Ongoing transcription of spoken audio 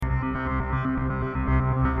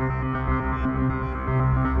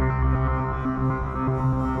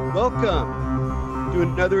Welcome to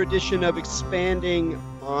another edition of Expanding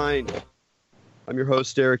Mind. I'm your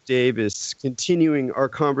host, Eric Davis, continuing our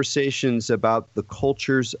conversations about the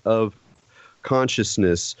cultures of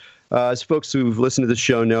consciousness. As folks who've listened to the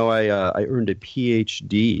show know, I earned a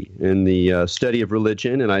PhD in the study of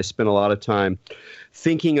religion, and I spent a lot of time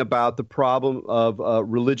thinking about the problem of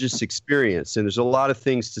religious experience. And there's a lot of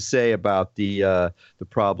things to say about the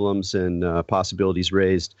problems and possibilities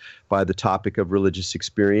raised by the topic of religious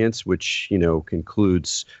experience, which,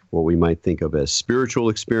 concludes what we might think of as spiritual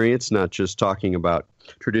experience, not just talking about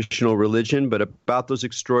traditional religion, but about those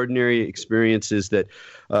extraordinary experiences that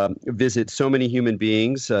visit so many human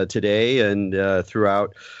beings today and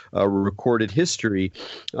throughout recorded history.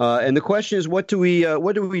 And the question is, what do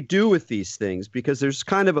we do with these things? Because there's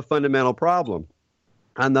kind of a fundamental problem.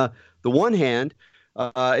 On the one hand,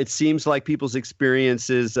 it seems like people's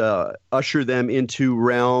experiences usher them into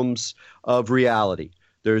realms of reality.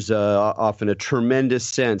 There's often a tremendous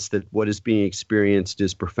sense that what is being experienced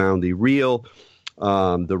is profoundly real.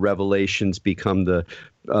 The revelations become the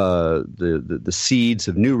seeds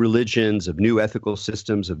of new religions, of new ethical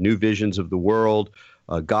systems, of new visions of the world.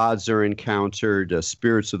 Gods are encountered,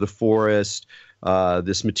 spirits of the forest.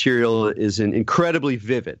 This material is incredibly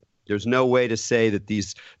vivid. There's no way to say that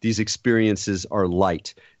these experiences are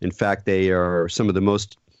light. In fact, they are some of the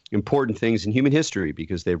most important things in human history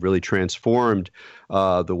because they've really transformed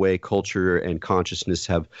the way culture and consciousness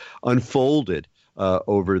have unfolded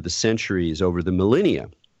over the centuries, over the millennia.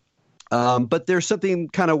 But there's something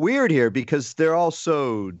kind of weird here because they're all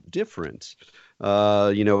so different.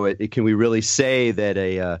 Can we really say that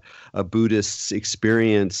a Buddhist's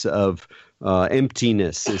experience of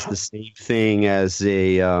emptiness is the same thing as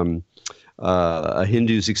a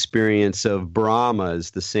Hindu's experience of Brahma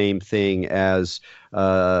is the same thing as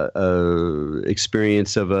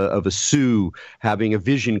experience of a Sioux having a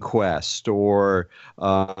vision quest, or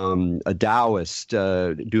a Taoist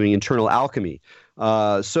doing internal alchemy.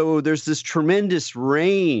 So there's this tremendous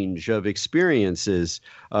range of experiences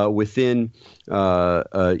within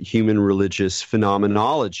human religious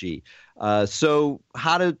phenomenology. So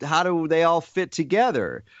how do they all fit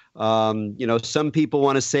together? Some people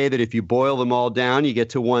want to say that if you boil them all down, you get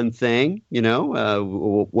to one thing.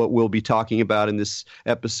 What we'll be talking about in this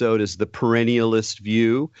episode is the perennialist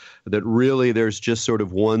view, that really there's just sort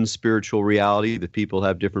of one spiritual reality that people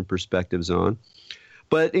have different perspectives on.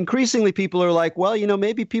 But increasingly people are like, well,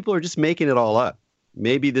 maybe people are just making it all up.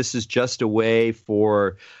 Maybe this is just a way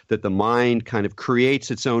that the mind kind of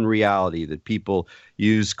creates its own reality, that people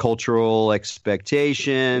use cultural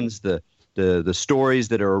expectations, the stories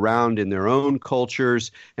that are around in their own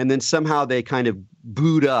cultures, and then somehow they kind of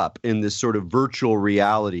boot up in this sort of virtual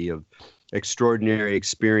reality of extraordinary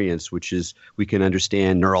experience, which is we can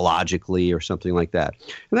understand neurologically or something like that.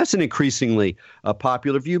 And that's an increasingly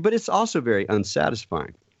popular view, but it's also very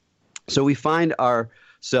unsatisfying. So we find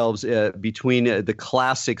ourselves between the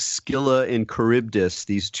classic Scylla and Charybdis,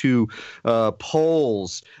 these two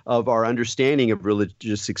poles of our understanding of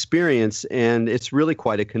religious experience, and it's really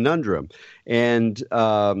quite a conundrum. And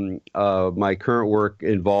my current work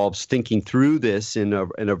involves thinking through this in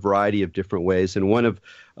a variety of different ways. And one of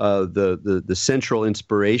the central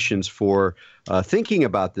inspirations for thinking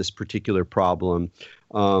about this particular problem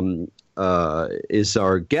is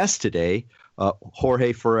our guest today,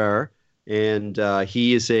 Jorge Ferrer. And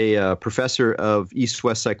he is a professor of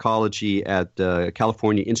East-West psychology at the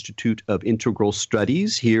California Institute of Integral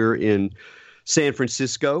Studies here in San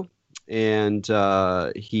Francisco. And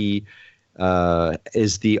he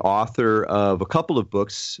is the author of a couple of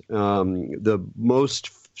books. The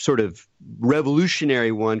most sort of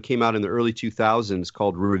revolutionary one came out in the early 2000s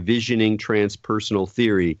called Revisioning Transpersonal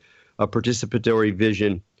Theory, a participatory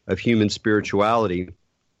vision of human spirituality.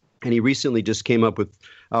 And he recently just came up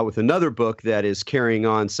with another book that is carrying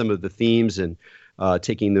on some of the themes and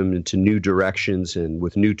taking them into new directions and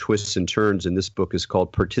with new twists and turns. And this book is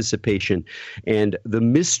called Participation and the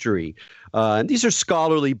Mystery. And these are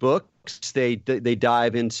scholarly books. They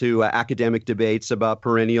dive into academic debates about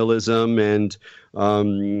perennialism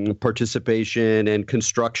and participation and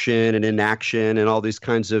construction and inaction and all these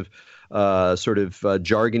kinds of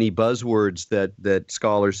jargony buzzwords that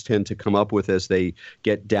scholars tend to come up with as they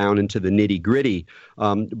get down into the nitty-gritty.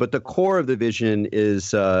 But the core of the vision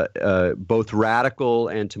is both radical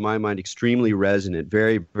and, to my mind, extremely resonant,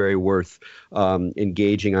 very, very worth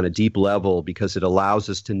engaging on a deep level, because it allows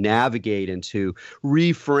us to navigate and to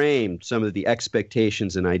reframe some of the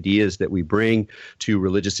expectations and ideas that we bring to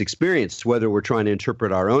religious experience, whether we're trying to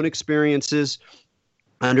interpret our own experiences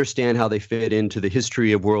understand how they fit into the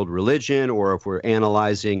history of world religion, or if we're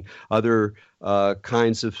analyzing other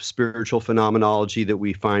kinds of spiritual phenomenology that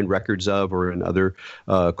we find records of, or in other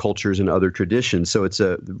cultures and other traditions. So it's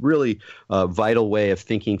a really vital way of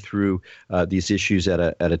thinking through these issues at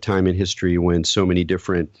a time in history when so many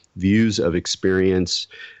different views of experience,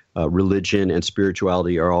 religion, and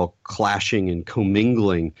spirituality are all clashing and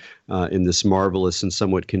commingling in this marvelous and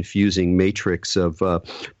somewhat confusing matrix of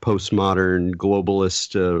postmodern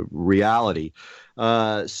globalist reality.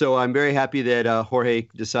 So I'm very happy that Jorge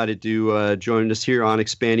decided to join us here on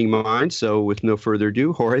Expanding Minds. So with no further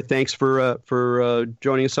ado, Jorge, thanks for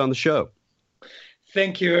joining us on the show.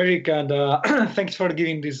 Thank you, Eric, and thanks for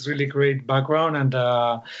giving this really great background and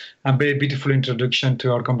a very beautiful introduction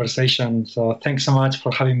to our conversation. So thanks so much for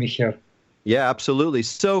having me here. Yeah, absolutely.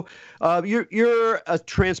 So you're a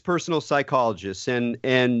transpersonal psychologist, and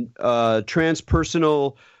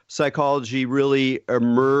transpersonal psychology really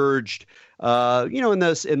emerged, in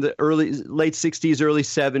the late 60s, early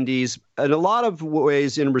 70s, in a lot of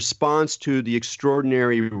ways in response to the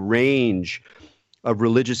extraordinary range of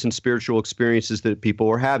religious and spiritual experiences that people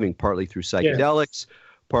were having, partly through psychedelics,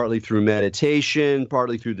 partly through meditation,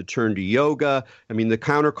 partly through the turn to yoga. I mean, the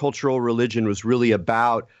countercultural religion was really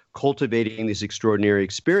about cultivating these extraordinary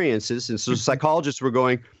experiences. And so psychologists were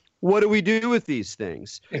going, what do we do with these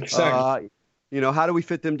things? Exactly. How do we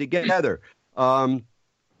fit them together?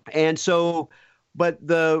 But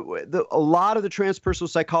a lot of the transpersonal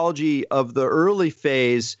psychology of the early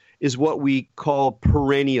phase is what we call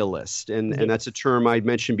perennialist, and that's a term I'd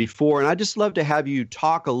mentioned before. And I'd just love to have you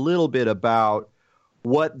talk a little bit about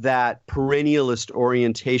what that perennialist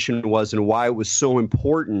orientation was and why it was so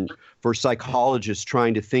important for psychologists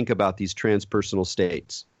trying to think about these transpersonal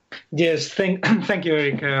states. Yes, thank you,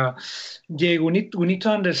 Eric. We need to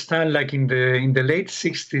understand, like in the late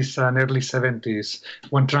 60s and early 70s,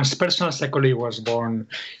 when transpersonal psychology was born,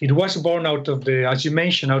 it was born out of as you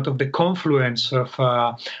mentioned, out of the confluence of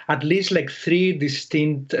at least like three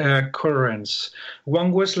distinct currents.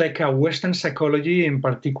 One was like a Western psychology, in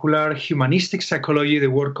particular humanistic psychology,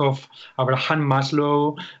 the work of Abraham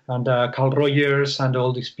Maslow and Carl Rogers and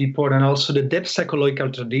all these people, and also the depth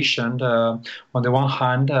psychological tradition on the one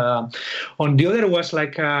hand. On the other was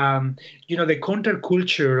like, the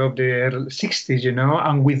counterculture of the early 60s,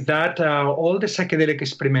 and with that, all the psychedelic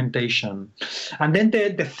experimentation. And then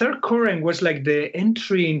the third current was like the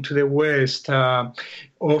entry into the West of,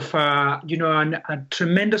 a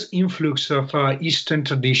tremendous influx of Eastern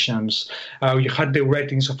traditions. You had the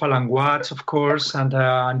writings of Alan Watts, of course,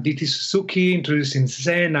 and D.T. Suzuki introducing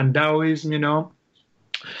Zen and Taoism,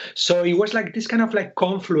 So it was like this kind of like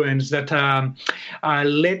confluence that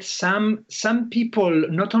led some people,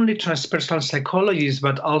 not only transpersonal psychologists,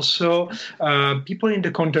 but also people in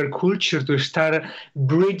the counterculture to start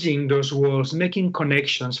bridging those walls, making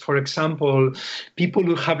connections. For example, people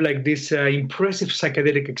who have like these impressive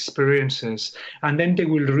psychedelic experiences, and then they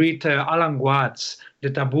will read Alan Watts, The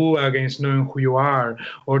Taboo Against Knowing Who You Are,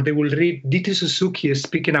 or they will read D.T. Suzuki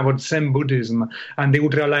speaking about Zen Buddhism, and they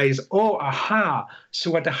would realize, so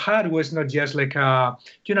what I had was not just like a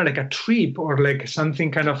trip or like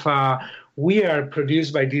something kind of weird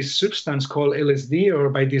produced by this substance called LSD or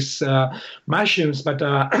by these mushrooms, but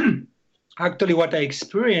actually what I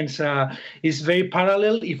experienced is very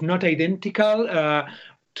parallel, if not identical,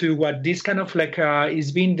 to what this kind of like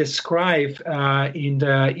is being described in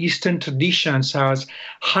the Eastern traditions as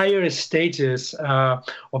higher stages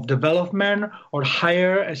of development, or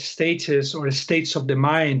higher stages or states of the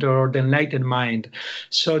mind, or the enlightened mind.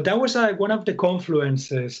 So that was one of the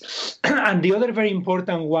confluences. And the other very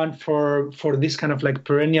important one for this kind of like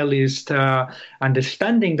perennialist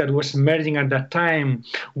understanding that was emerging at that time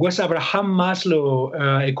was Abraham Maslow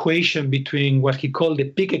equation between what he called the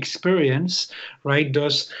peak experience, right?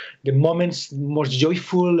 The moments most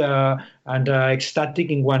joyful and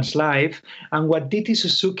ecstatic in one's life, and what D.T.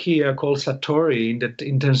 Suzuki calls satori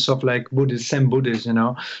in terms of like Zen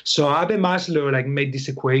Buddhism, So Abe Maslow like made this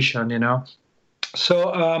equation,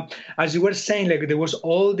 So as you were saying, like there was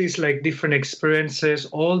all these like different experiences,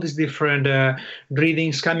 all these different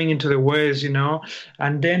readings coming into the West,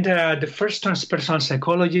 and then the first transpersonal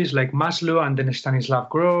psychologists like Maslow and then Stanislav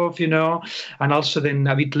Grof, and also then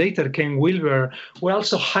a bit later Ken Wilber were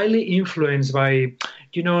also highly influenced by,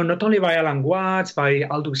 not only by Alan Watts, by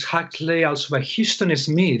Aldous Huxley, also by Houston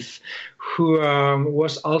Smith, who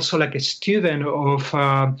was also like a student of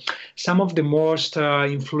some of the most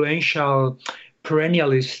influential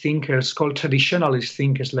perennialist thinkers called traditionalist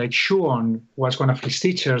thinkers, like Schuon was one of his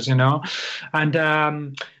teachers,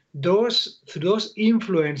 And those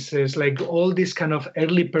influences, like all these kind of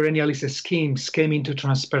early perennialist schemes came into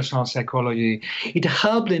transpersonal psychology. It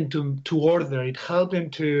helped them to order. It helped them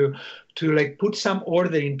to like put some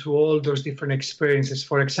order into all those different experiences.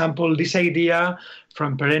 For example, this idea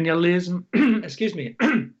from perennialism, excuse me,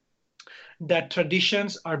 that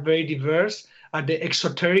traditions are very diverse at the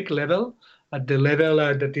exoteric level, at the level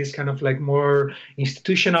that is kind of like more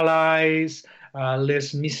institutionalized,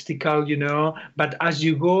 less mystical, But as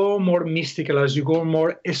you go more mystical, as you go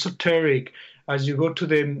more esoteric, as you go to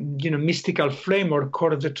the mystical flame or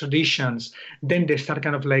core of the traditions, then they start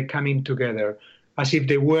kind of like coming together, as if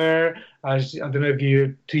they were, as I don't know if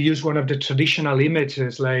you to use one of the traditional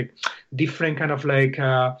images, like different kind of like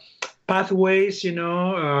pathways,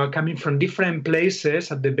 coming from different places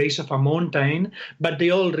at the base of a mountain, but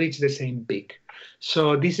they all reach the same peak.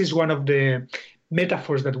 So this is one of the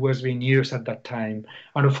metaphors that was being used at that time.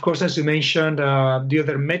 And of course, as you mentioned, the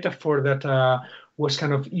other metaphor that was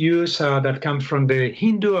kind of used that comes from the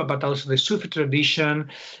Hindu, but also the Sufi tradition,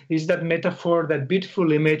 is that metaphor, that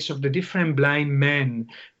beautiful image of the different blind men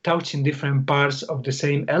touching different parts of the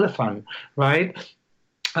same elephant, right?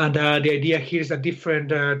 And the idea here is that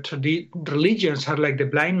different religions are like the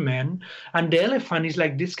blind man, and the elephant is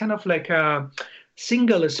like this kind of like a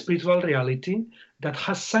single spiritual reality that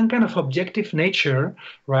has some kind of objective nature,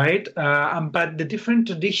 right? But the different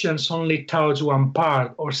traditions only touch one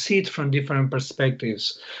part or see it from different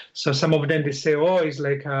perspectives. So some of them, they say, oh, it's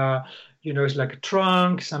like it's like a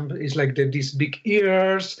trunk. Some is like these big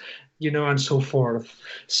ears, and so forth.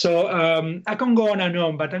 So I can go on and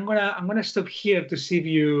on, but I'm gonna stop here to see if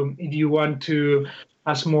you want to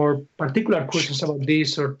ask more particular questions about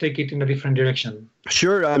this or take it in a different direction.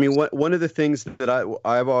 Sure. I mean, one of the things that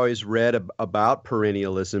I've always read about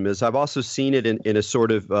perennialism is I've also seen it in a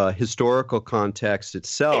sort of historical context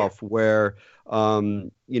itself, where at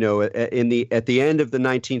the end of the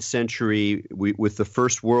 19th century, with the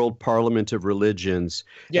First World Parliament of Religions,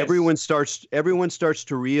 yes, everyone starts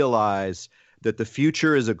to realize that the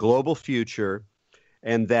future is a global future,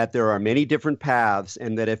 and that there are many different paths,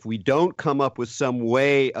 and that if we don't come up with some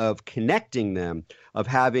way of connecting them, of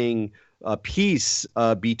having a peace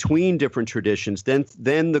between different traditions,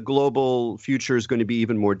 then the global future is going to be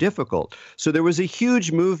even more difficult. So there was a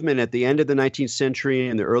huge movement at the end of the 19th century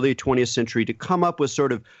and the early 20th century to come up with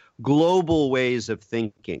sort of global ways of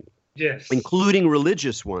thinking. Yes, including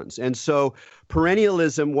religious ones. And so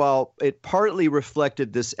perennialism, while it partly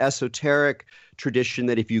reflected this esoteric tradition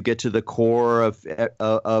that if you get to the core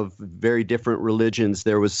of very different religions,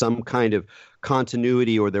 there was some kind of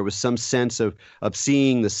continuity, or there was some sense of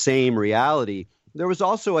seeing the same reality. There was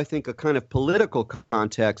also, I think, a kind of political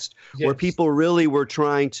context, yes, where people really were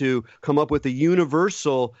trying to come up with a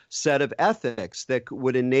universal set of ethics that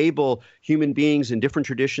would enable human beings in different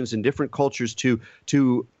traditions and different cultures to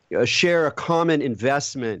share a common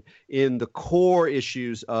investment in the core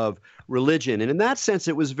issues of religion. And in that sense,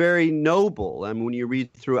 it was very noble. I mean, when you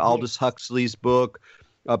read through Aldous Huxley's book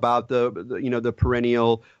about the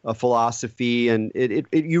perennial philosophy, and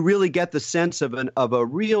you really get the sense of a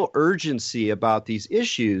real urgency about these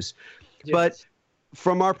issues. Yes. But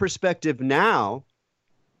from our perspective now,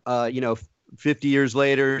 50 years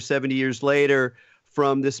later, 70 years later,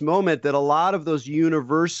 from this moment, that a lot of those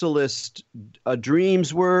universalist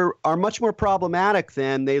dreams are much more problematic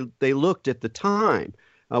than they looked at the time.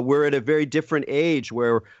 We're at a very different age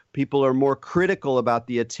where people are more critical about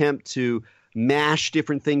the attempt to mash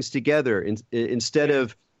different things together. Instead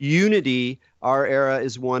of unity, our era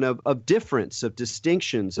is one of difference, of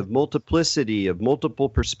distinctions, of multiplicity, of multiple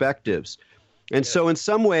perspectives. And so in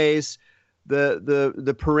some ways,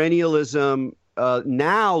 the perennialism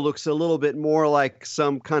now looks a little bit more like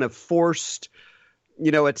some kind of forced,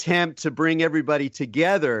 attempt to bring everybody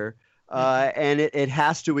together, and it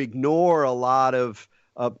has to ignore a lot of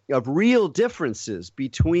real differences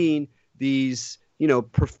between these,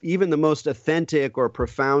 even the most authentic or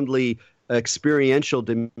profoundly experiential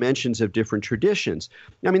dimensions of different traditions.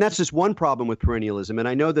 I mean, that's just one problem with perennialism, and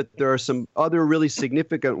I know that there are some other really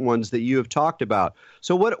significant ones that you have talked about.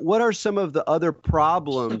 So what are some of the other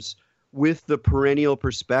problems with the perennial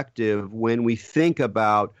perspective when we think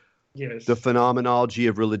about the phenomenology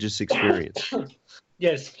of religious experience?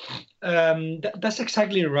 Yes. That's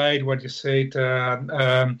exactly right what you said.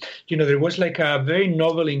 There was like a very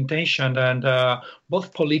noble intention and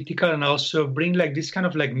both political and also bring like this kind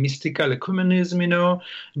of like mystical ecumenism,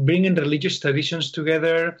 bringing religious traditions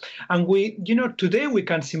together. And today we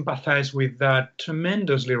can sympathize with that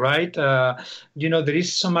tremendously, right? There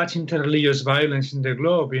is so much interreligious violence in the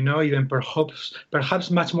globe, even perhaps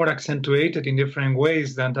much more accentuated in different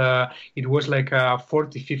ways than it was like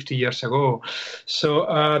 40, 50 years ago. So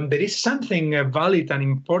there is something valid and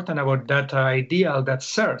important about that ideal, that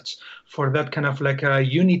search for that kind of like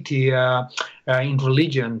unity in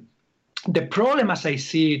religion. The problem, as I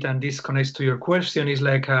see it, and this connects to your question, is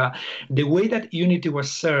like the way that unity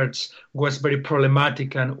was searched was very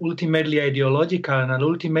problematic and ultimately ideological and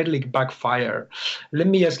ultimately backfire. Let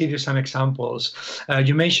me just give you some examples.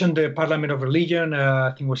 You mentioned the Parliament of Religion, I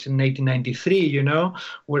think it was in 1893,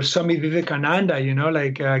 where Swami Vivekananda,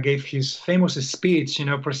 gave his famous speech,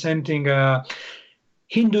 presenting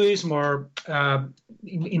Hinduism, or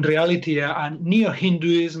in reality, a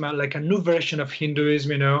neo-Hinduism, like a new version of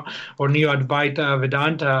Hinduism, or Neo-Advaita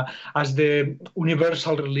Vedanta, as the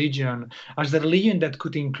universal religion, as the religion that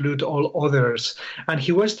could include all others. And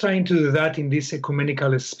he was trying to do that in this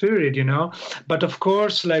ecumenical spirit, But of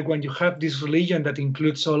course, like when you have this religion that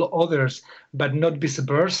includes all others, but not vice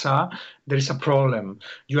versa, there is a problem.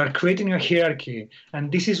 You are creating a hierarchy,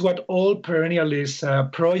 and this is what all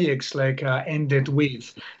perennialist projects ended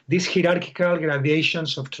with. These hierarchical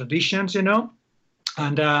gradations of traditions, And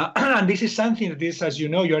and this is something that is, as you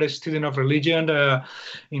know, you are a student of religion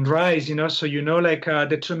in Rice, so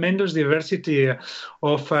the tremendous diversity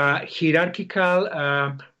of hierarchical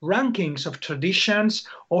rankings of traditions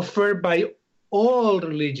offered by all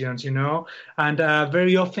religions, and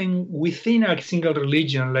very often within a single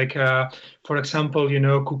religion, for example,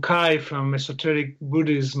 Kukai from esoteric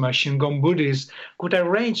Buddhism, Shingon Buddhists, could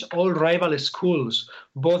arrange all rival schools,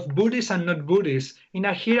 both Buddhist and not Buddhist, in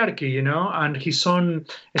a hierarchy, and his own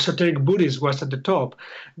esoteric Buddhist was at the top.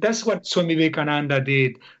 That's what Swami Vivekananda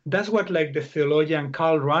did. That's what the theologian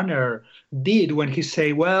Karl Rahner did when he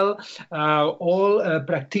said, all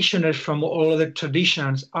practitioners from all other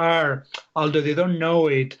traditions are, although they don't know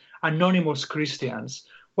it, anonymous Christians.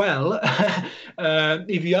 Well,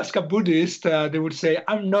 if you ask a Buddhist, they would say,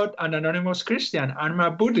 I'm not an anonymous Christian. I'm a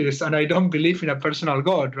Buddhist, and I don't believe in a personal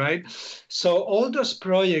God, right? So all those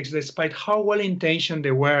projects, despite how well-intentioned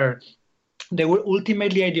they were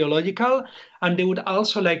ultimately ideological, and they would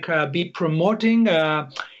also be promoting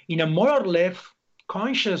in a more or less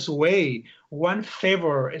conscious way one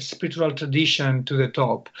favor spiritual tradition to the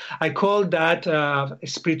top. I call that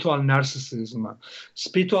spiritual narcissism.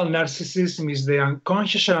 Spiritual narcissism is the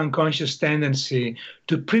unconscious or unconscious tendency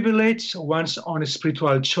to privilege one's own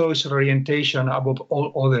spiritual choice or orientation above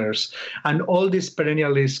all others. And all these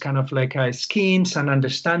perennialist kind of schemes and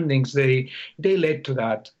understandings, they led to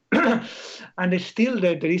that. And still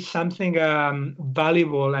there is something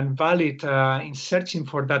valuable and valid in searching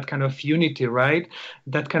for that kind of unity, right?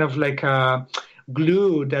 That kind of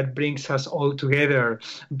glue that brings us all together.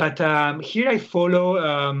 But here I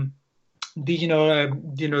follow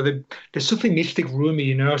the Sufi mystic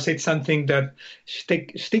Rumi, said something that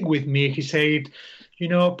stick with me. He said,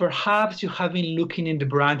 perhaps you have been looking in the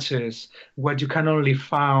branches what you can only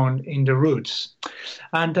find in the roots.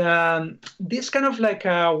 And this kind of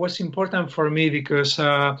was important for me because,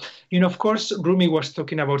 of course, Rumi was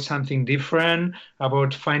talking about something different,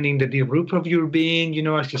 about finding the deep root of your being,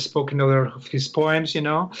 as he spoke in other of his poems,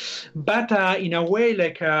 But in a way,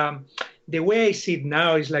 the way I see it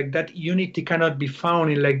now is that unity cannot be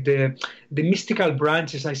found in the mystical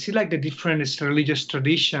branches. I see the different religious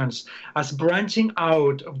traditions as branching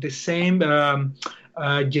out of the same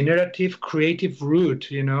generative, creative root,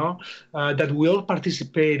 that we all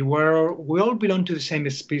participate, where we all belong to the same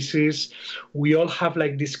species. We all have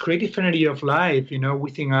this creative energy of life,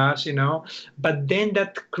 within us, but then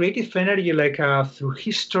that creative energy, through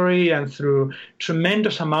history and through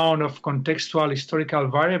tremendous amount of contextual historical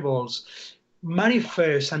variables,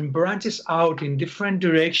 manifests and branches out in different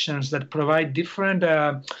directions that provide different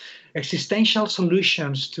existential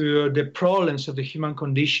solutions to the problems of the human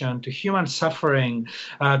condition, to human suffering,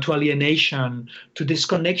 to alienation, to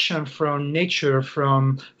disconnection from nature,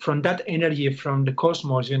 from that energy, from the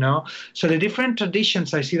cosmos, So the different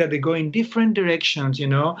traditions, I see that they go in different directions,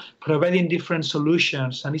 providing different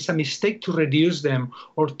solutions. And it's a mistake to reduce them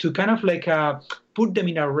or to kind of put them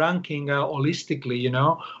in a ranking holistically,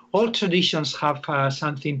 All traditions have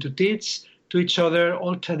something to teach to each other.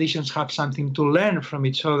 All traditions have something to learn from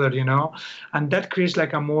each other, and that creates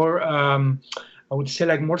a more, I would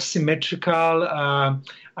say, more symmetrical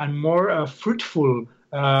and more fruitful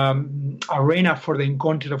arena for the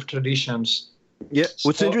encounter of traditions. Yeah,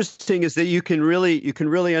 what's interesting is that you can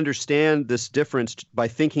really understand this difference by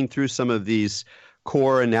thinking through some of these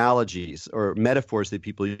core analogies or metaphors that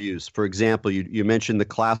people use. For example, you mentioned the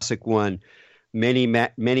classic one,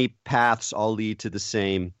 many paths all lead to the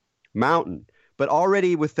same mountain. But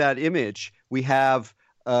already with that image, we have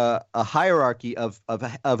a hierarchy of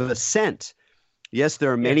ascent. Yes,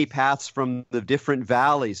 there are many paths from the different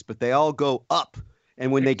valleys, but they all go up.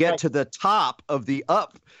 And when they get to the top of the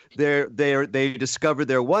up, they discover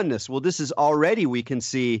their oneness. Well, this is already, we can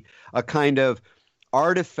see, a kind of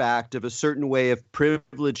artifact of a certain way of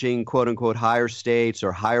privileging, quote unquote, higher states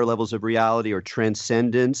or higher levels of reality or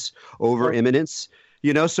transcendence over immanence.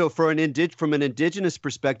 You know, so from an indigenous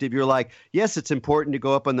perspective, you're like, yes, it's important to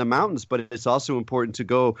go up on the mountains, but it's also important to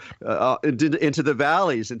go into the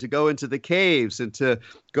valleys and to go into the caves and to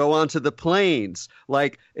go onto the plains.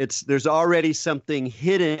 Like there's already something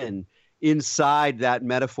hidden inside that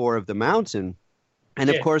metaphor of the mountain. And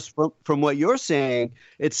of course, from what you're saying,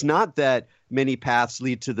 it's not that many paths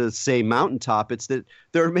lead to the same mountaintop. It's that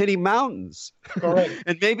there are many mountains. Correct.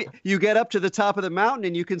 And maybe you get up to the top of the mountain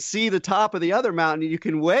and you can see the top of the other mountain and you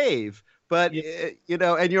can wave, but you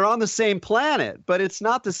know, and you're on the same planet, but it's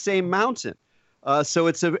not the same mountain. So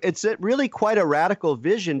it's really quite a radical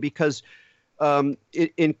vision because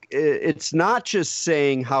it's not just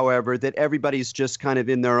saying, however, that everybody's just kind of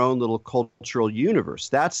in their own little cultural universe.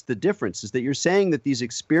 That's the difference, is that you're saying that these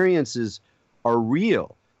experiences are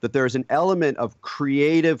real, that there's an element of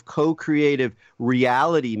co-creative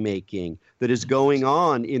reality making that is going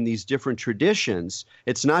on in these different traditions.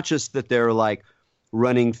 It's not just that they're like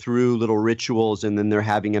running through little rituals and then they're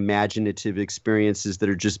having imaginative experiences that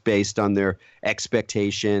are just based on their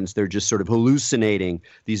expectations. They're just sort of hallucinating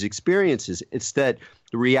these experiences. It's that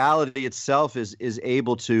the reality itself is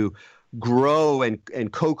able to grow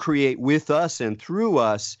and co-create with us and through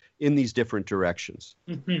us in these different directions.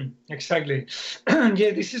 Mm-hmm. Exactly.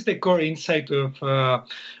 Yeah, this is the core insight of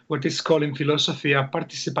what is called in philosophy a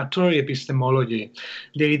participatory epistemology.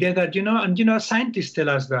 The idea that, scientists tell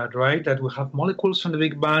us that, right? That we have molecules from the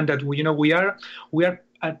Big Bang, that we are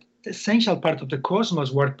an essential part of the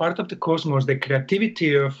cosmos. We're part of the cosmos, the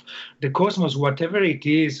creativity of the cosmos, whatever it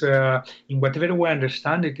is, in whatever way we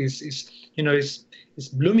understand it, is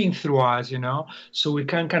blooming through us, so we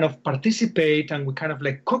can kind of participate and we kind of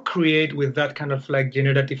like co-create with that kind of like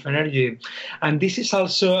generative energy. And this is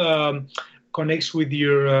also connects with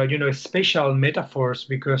your, spatial metaphors,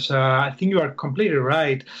 because I think you are completely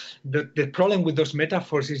right. The problem with those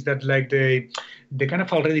metaphors is that like they kind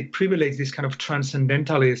of already privilege this kind of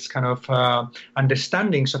transcendentalist kind of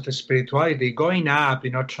understandings of the spirituality, going up,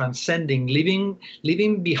 transcending,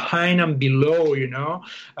 leaving behind and below,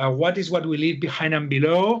 what is what we leave behind and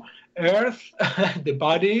below? Earth, the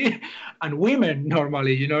body, and women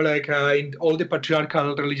normally, in all the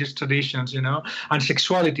patriarchal religious traditions, and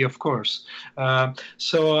sexuality, of course.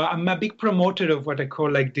 So I'm a big promoter of what I call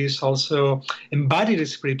like this also embodied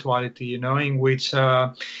spirituality, in which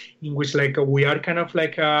like we are kind of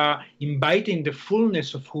like inviting the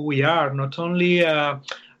fullness of who we are, not only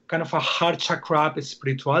kind of a heart chakra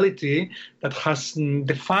spirituality that has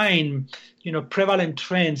defined, prevalent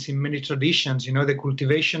trends in many traditions, the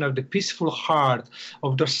cultivation of the peaceful heart,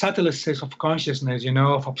 of the subtle states of consciousness,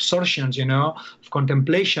 of absorptions, of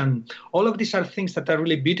contemplation. All of these are things that are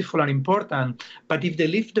really beautiful and important. But if they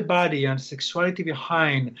leave the body and sexuality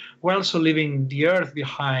behind, we're also leaving the earth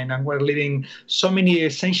behind, and we're leaving so many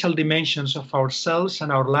essential dimensions of ourselves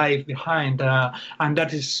and our life behind. And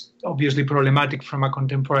that is obviously problematic from a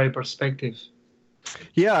contemporary perspective.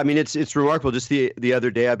 Yeah, I mean, it's remarkable. Just the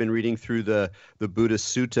other day, I've been reading through the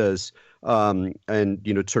Buddhist suttas,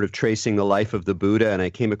 and sort of tracing the life of the Buddha, and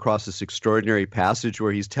I came across this extraordinary passage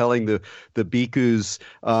where he's telling the bhikkhus,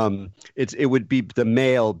 it would be the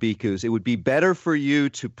male bhikkhus, it would be better for you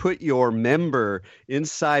to put your member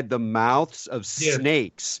inside the mouths of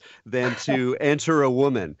snakes than to enter a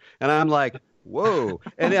woman. And I'm like, whoa.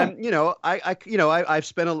 And then, I've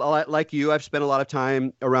spent a lot, like you, I've spent a lot of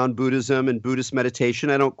time around Buddhism and Buddhist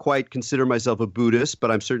meditation. I don't quite consider myself a Buddhist,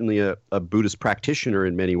 but I'm certainly a Buddhist practitioner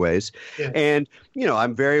in many ways. Yeah. And,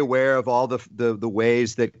 I'm very aware of all the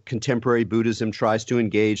ways that contemporary Buddhism tries to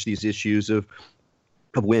engage these issues of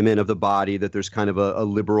women, of the body, that there's kind of a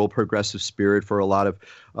liberal progressive spirit for a lot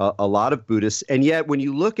of Buddhists. And yet when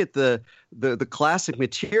you look at the classic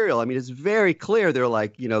material, I mean, it's very clear. They're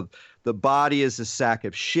like, the body is a sack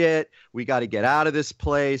of shit. We got to get out of this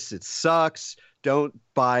place. It sucks. Don't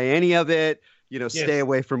buy any of it. Stay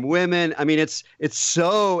away from women. I mean, it's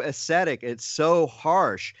so ascetic. It's so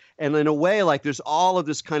harsh. And in a way, like there's all of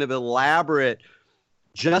this kind of elaborate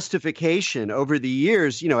justification over the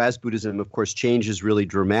years, as Buddhism, of course, changes really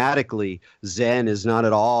dramatically. Zen is not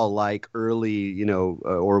at all like early,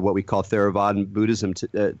 or what we call Theravadan Buddhism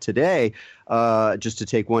today, just to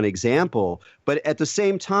take one example. But at the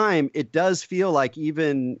same time, it does feel like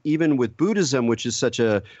even with Buddhism, which is such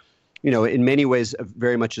a in many ways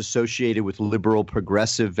very much associated with liberal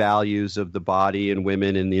progressive values of the body and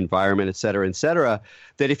women and the environment, et cetera,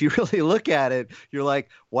 that if you really look at it, you're like,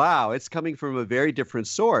 wow, it's coming from a very different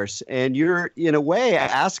source. And you're, in a way,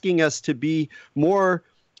 asking us to be more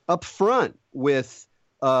upfront with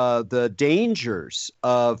the dangers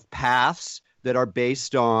of paths that are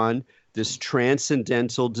based on this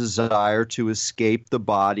transcendental desire to escape the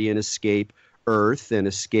body and escape earth and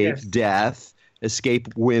escape death, escape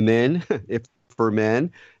women, if for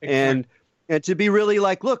men, and to be really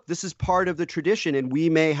like, look, this is part of the tradition, and we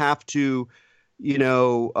may have to,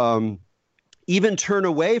 even turn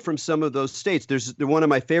away from some of those states. One of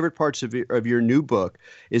my favorite parts of your new book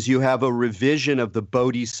is you have a revision of the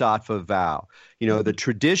Bodhisattva vow. The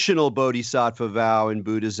traditional Bodhisattva vow in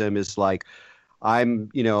Buddhism is like, I'm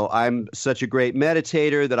such a great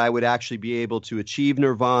meditator that I would actually be able to achieve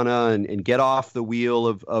nirvana and get off the wheel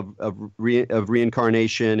of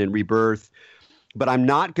reincarnation and rebirth. But I'm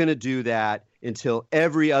not going to do that until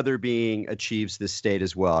every other being achieves this state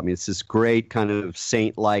as well. I mean, it's this great kind of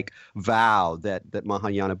saint-like vow that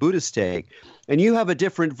Mahayana Buddhists take. And you have a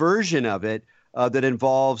different version of it that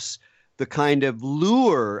involves the kind of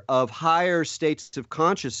lure of higher states of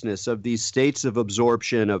consciousness, of these states of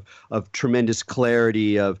absorption, of tremendous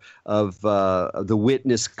clarity, of the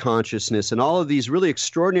witness consciousness, and all of these really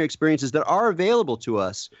extraordinary experiences that are available to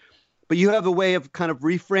us. But you have a way of kind of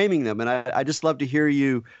reframing them. And I just love to hear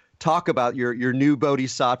you talk about your new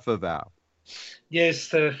Bodhisattva vow. Yes,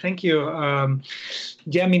 thank you.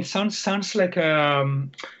 Sounds like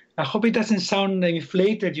I hope it doesn't sound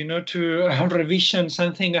inflated, to revision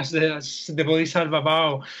something as the Bodhisattva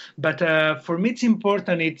vow. But for me, it's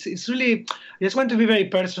important. It's really, I just want to be very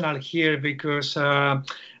personal here because,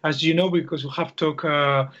 as you know, because we have talked,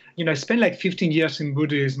 I spent like 15 years in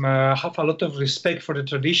Buddhism. I have a lot of respect for the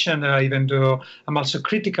tradition, even though I'm also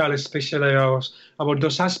critical, especially about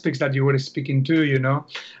those aspects that you were speaking to,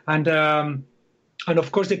 And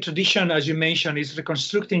of course, the tradition, as you mentioned, is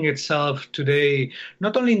reconstructing itself today,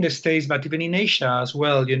 not only in the States, but even in Asia as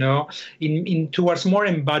well, in towards more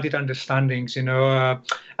embodied understandings,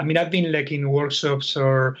 I've been like in workshops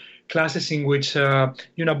or classes in which, a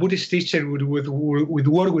Buddhist teacher would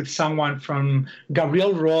work with someone from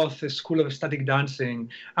Gabriel Roth, the School of Static Dancing,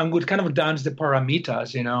 and would kind of dance the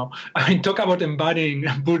paramitas, talk about embodying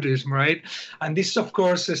Buddhism, right? And this, of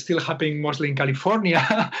course, is still happening mostly in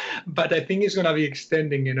California, but I think it's going to be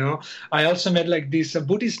extending, I also met like this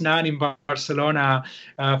Buddhist nun in Barcelona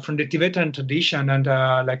from the Tibetan tradition and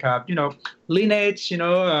lineage,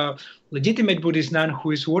 legitimate Buddhist nun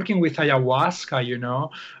who is working with ayahuasca,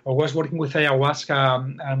 or was working with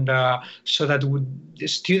ayahuasca, and so that the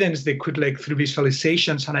students, they could like through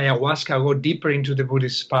visualizations and ayahuasca go deeper into the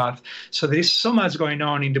Buddhist path. So there is so much going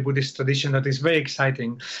on in the Buddhist tradition that is very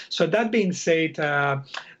exciting. So that being said,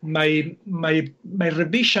 my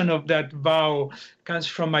revision of that vow comes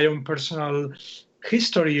from my own personal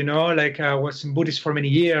history. I was in Buddhist for many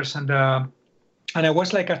years, and I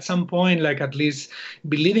was like at some point, like at least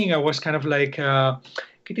believing I was kind of like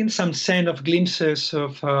getting some sense of glimpses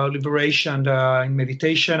of liberation in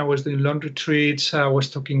meditation. I was doing long retreats. I was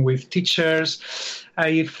talking with teachers.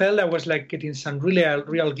 I felt I was like getting some really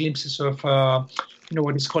real glimpses of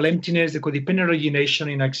what is called emptiness, the codependent origination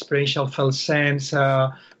in experiential felt sense,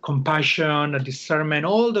 compassion, discernment,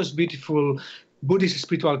 all those beautiful Buddhist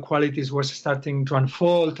spiritual qualities was starting to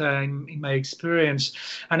unfold in my experience.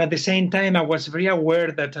 And at the same time, I was very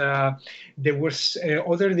aware that there was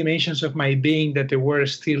other dimensions of my being that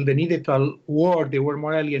they needed to work. They were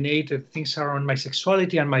more alienated, things around my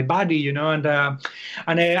sexuality and my body, and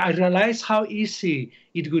I realized how easy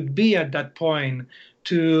it would be at that point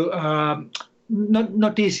to,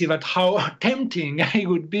 not easy, but how tempting it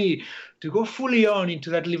would be to go fully on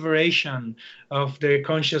into that liberation of the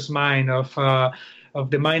conscious mind, of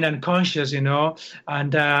the mind unconscious, and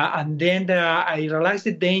then I realized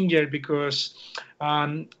the danger because,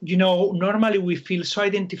 normally we feel so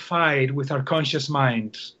identified with our conscious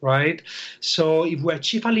mind, right? So if we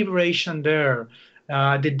achieve a liberation there,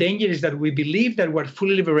 the danger is that we believe that we're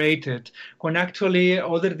fully liberated when actually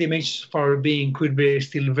other dimensions of our being could be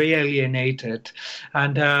still very alienated.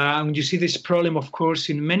 And you see this problem, of course,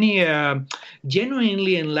 in many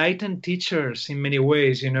genuinely enlightened teachers in many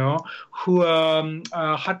ways, who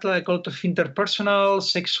had like a lot of interpersonal,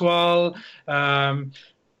 sexual,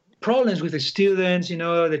 problems with the students,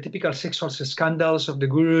 the typical sexual scandals of the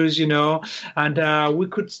gurus, and we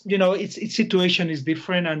could, its situation is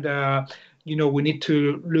different, and we need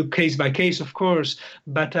to look case by case, of course.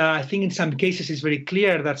 But I think in some cases it's very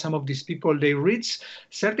clear that some of these people, they reach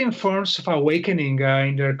certain forms of awakening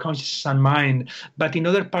in their consciousness and mind. But in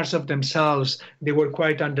other parts of themselves, they were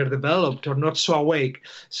quite underdeveloped or not so awake.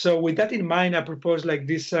 So with that in mind, I propose like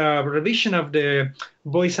this revision of the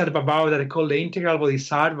Bodhisattva vow that I call the integral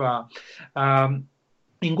Bodhisattva,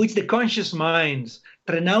 in which the conscious mind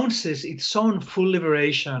renounces its own full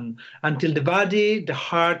liberation until the body, the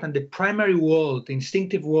heart, and the primary world, the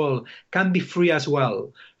instinctive world, can be free as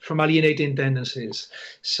well from alienating tendencies.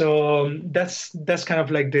 So that's kind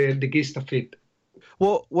of like the gist of it.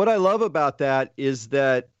 Well, what I love about that is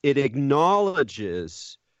that it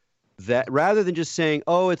acknowledges that rather than just saying,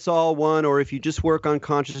 oh, it's all one, or if you just work on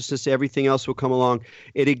consciousness, everything else will come along,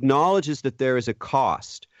 it acknowledges that there is a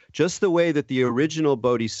cost. Just the way that the original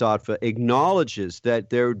Bodhisattva acknowledges that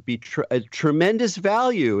there would be a tremendous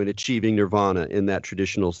value in achieving nirvana in that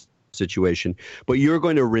traditional situation, but you're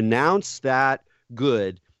going to renounce that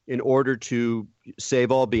good in order to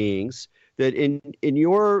save all beings. That in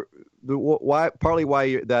your partly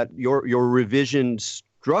why that your revision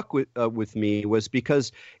struck with me was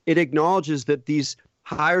because it acknowledges that these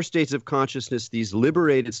higher states of consciousness, these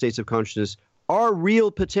liberated states of consciousness, are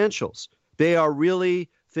real potentials. They are really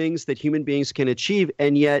things that human beings can achieve,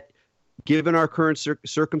 and yet, given our current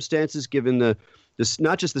circumstances, given the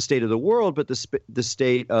not just the state of the world, but the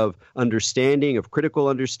state of understanding, of critical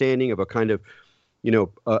understanding, of a kind of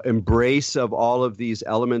embrace of all of these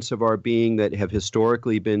elements of our being that have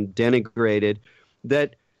historically been denigrated,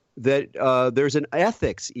 that there's an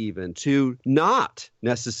ethics even to not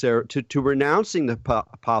necessary to renouncing the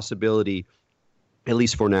possibility, at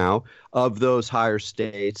least for now, of those higher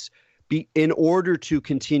states, in order to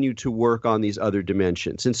continue to work on these other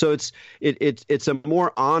dimensions. And so it's a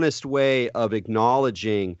more honest way of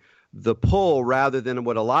acknowledging the pull rather than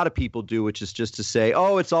what a lot of people do, which is just to say,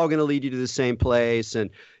 oh, it's all going to lead you to the same place. And,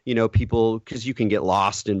 people, because you can get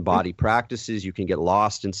lost in body practices, you can get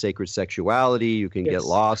lost in sacred sexuality, you can get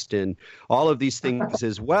lost in all of these things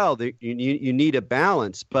as well. You need a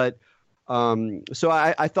balance. But so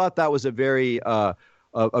I thought that was a very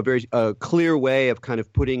clear way of kind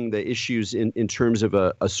of putting the issues in terms of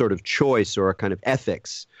a sort of choice or a kind of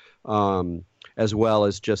ethics, as well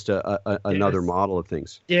as just another model of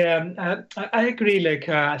things. Yeah, I agree. Like,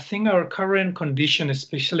 I think our current condition,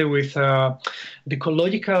 especially with the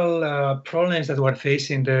ecological problems that we're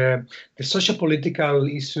facing, the socio-political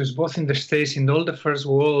issues, both in the States, in all the first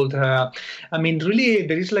world, really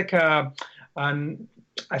there is like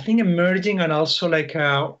I think emerging and also like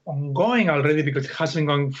ongoing already, because it has been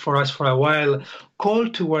going for us for a while, call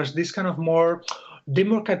towards this kind of more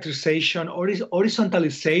democratization or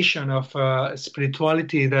horizontalization of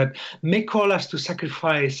spirituality that may call us to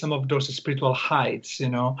sacrifice some of those spiritual heights,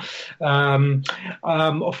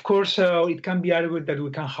 Of course, it can be argued that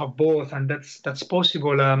we can have both, and that's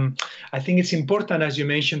possible. I think it's important, as you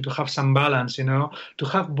mentioned, to have some balance, to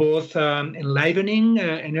have both enlivening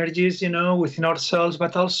energies, within ourselves,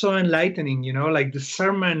 but also enlightening, like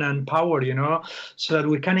discernment and power, so that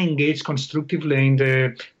we can engage constructively in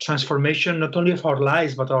the transformation, not only of our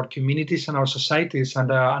lives, but our communities and our societies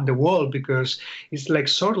and the world, because it's like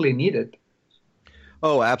sorely needed.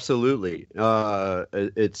 Oh, absolutely.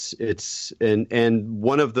 It's and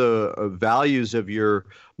one of the values of your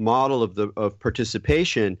model of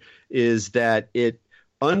participation is that it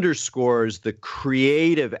underscores the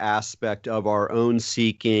creative aspect of our own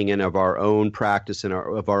seeking and of our own practice and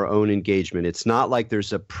of our own engagement. It's not like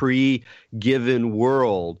there's a pre-given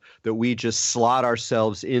world that we just slot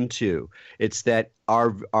ourselves into. It's that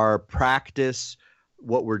our practice,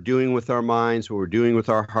 what we're doing with our minds, what we're doing with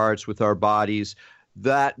our hearts, with our bodies,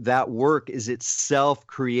 that work is itself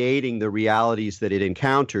creating the realities that it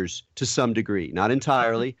encounters to some degree, not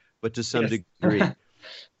entirely, but to some degree.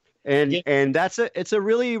 And it's a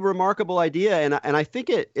really remarkable idea, and I think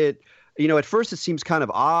it at first it seems kind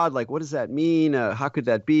of odd, like what does that mean? How could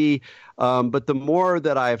that be? But the more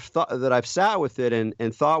that I've sat with it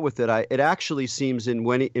and thought with it, it actually seems in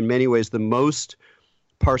many ways the most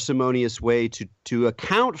parsimonious way to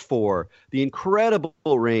account for the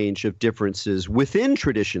incredible range of differences within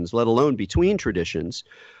traditions, let alone between traditions,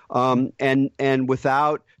 and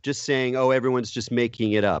without just saying, oh, everyone's just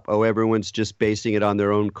making it up. Oh, everyone's just basing it on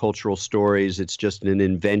their own cultural stories. It's just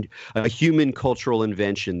a human cultural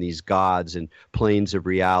invention, these gods and planes of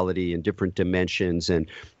reality and different dimensions and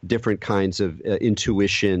different kinds of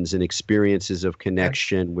intuitions and experiences of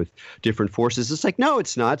connection with different forces. It's like, no,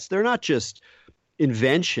 it's not. They're not just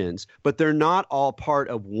inventions, but they're not all part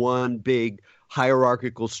of one big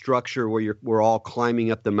hierarchical structure where we're all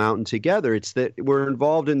climbing up the mountain together. It's that we're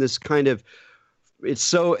involved in this kind of, it's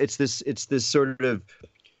this sort of,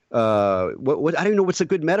 what I don't know what's a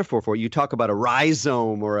good metaphor for it. You talk about a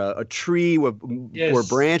rhizome or a tree where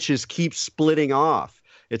branches keep splitting off.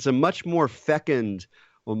 It's a much more fecund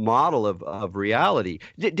model of reality.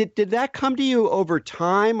 Did that come to you over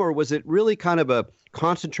time, or was it really kind of a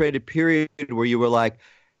concentrated period where you were like,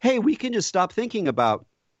 hey, we can just stop thinking about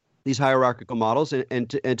these hierarchical models and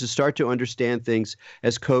to start to understand things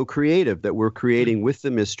as co-creative, that we're creating with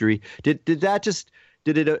the mystery? Did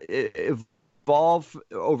it evolve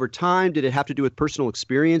over time? Did it have to do with personal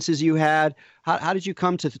experiences you had? How did you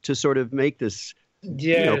come to sort of make this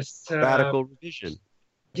radical revision?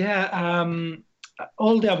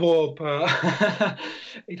 All the above.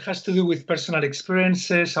 It has to do with personal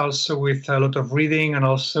experiences, also with a lot of reading, and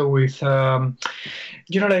also with,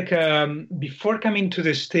 before coming to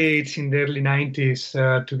the States in the early 90s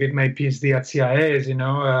to get my PhD at CIS,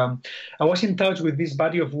 I was in touch with this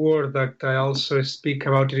body of work that I also speak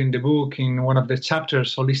about it in the book in one of the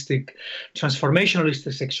chapters, Holistic Transformation,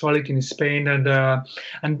 Holistic Sexuality in Spain. And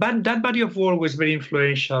that body of work was very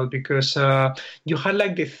influential because you had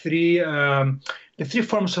like the three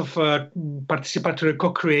forms of participatory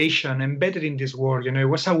co-creation embedded in this work. It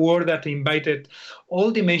was a work that invited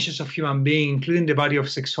all dimensions of human being, including the body of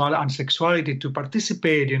sexuality, to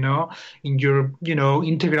participate, in your,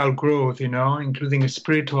 integral growth, including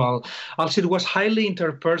spiritual. Also, it was highly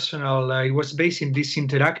interpersonal. It was based in these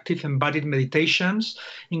interactive embodied meditations,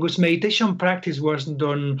 in which meditation practice was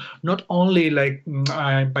done not only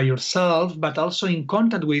by yourself, but also in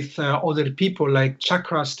contact with other people, like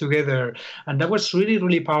chakras together. And that was really,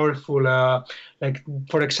 really powerful.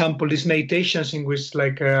 For example, these meditations in which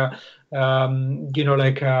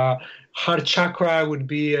heart chakra would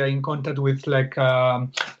be in contact with the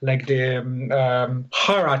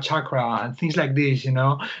hara chakra and things like this,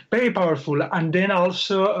 very powerful. And then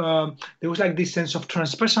also there was this sense of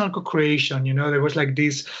transpersonal co-creation, there was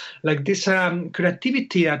this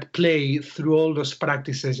creativity at play through all those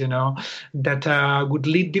practices, that would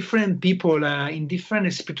lead different people in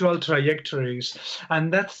different spiritual trajectories.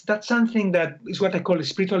 And that's something that is what I call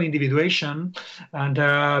spiritual individuation. And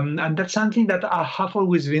that's something that I have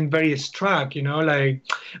always been very struck,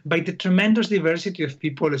 by the tremendous diversity of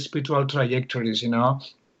people's spiritual trajectories,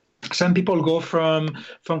 Some people go from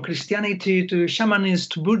Christianity to shamanism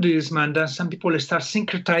to Buddhism, and then some people start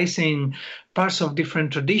syncretizing parts of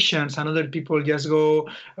different traditions, and other people just go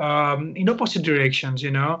in opposite directions,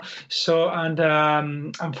 So, and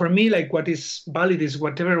for me, what is valid is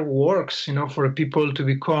whatever works, for people to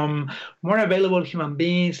become more available human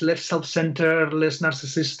beings, less self-centered, less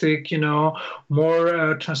narcissistic,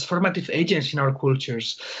 more transformative agents in our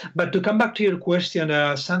cultures. But to come back to your question,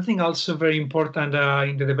 something also very important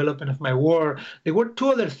in the development of my work, there were two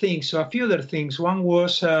other things, so a few other things. One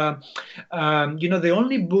was, the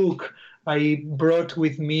only book I brought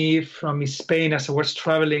with me from Spain as I was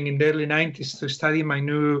traveling in the early 90s to study my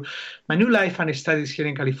new life and studies here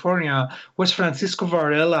in California was Francisco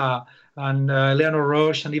Varela and Leonor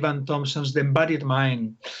Roche and Ivan Thompson's The Embodied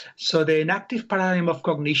Mind. So the enactive paradigm of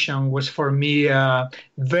cognition was for me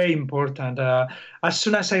very important. As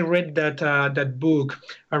soon as I read that book,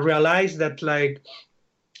 I realized that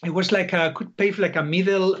it was could pave a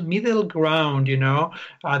middle ground,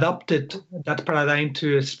 adopted that paradigm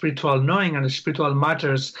to spiritual knowing and spiritual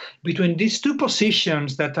matters between these two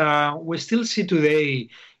positions that we still see today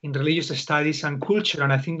in religious studies and culture.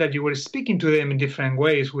 And I think that you were speaking to them in different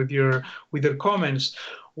ways with your comments.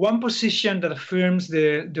 One position that affirms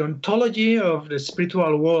the ontology of the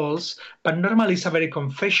spiritual worlds, but normally it's a very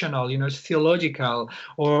confessional, it's theological,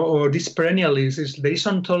 or this perennialist, there is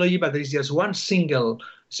ontology, but there is just one single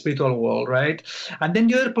spiritual world, right? And then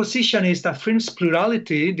the other position is that affirms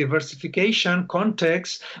plurality, diversification,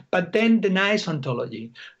 context, but then denies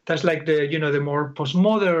ontology. That's the more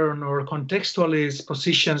postmodern or contextualist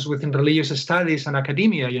positions within religious studies and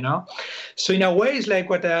academia, So in a way, it's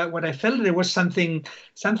what I felt there was something.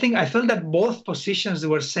 I felt that both positions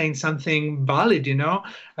were saying something valid,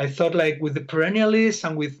 I thought with the perennialists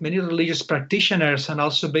and with many religious practitioners, and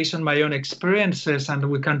also based on my own experiences, and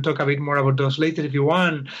we can talk a bit more about those later if you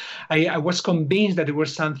want. I was convinced that there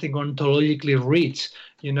was something ontologically rich,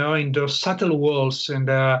 in those subtle worlds and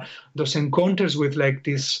those encounters with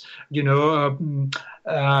these,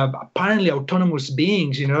 apparently autonomous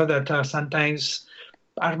beings, that sometimes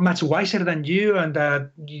are much wiser than you, and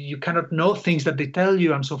that you cannot know things that they tell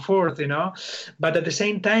you and so forth, But at the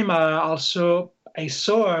same time, also I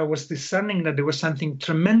was discerning that there was something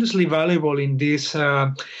tremendously valuable in this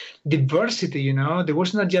diversity. There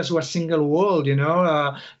was not just a single world.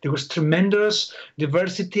 There was tremendous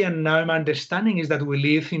diversity, and now my understanding is that we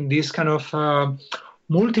live in this kind of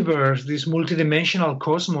multiverse, this multidimensional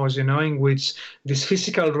cosmos, in which this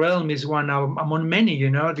physical realm is one among many.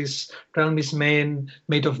 This realm is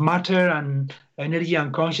made of matter and energy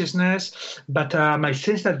and consciousness, but my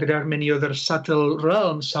sense that there are many other subtle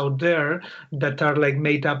realms out there that are like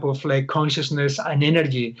made up of like consciousness and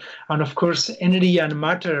energy. And of course, energy and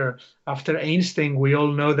matter, after Einstein, we all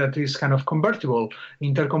know that is kind of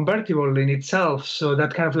interconvertible in itself. So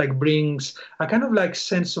that kind of like brings a kind of like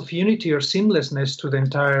sense of unity or seamlessness to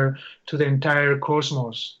the entire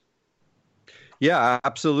cosmos. Yeah,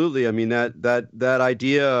 absolutely. I mean, that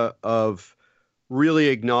idea of really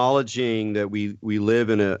acknowledging that we live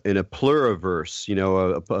in a pluriverse,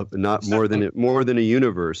 not more than a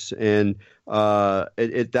universe, and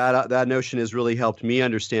that notion has really helped me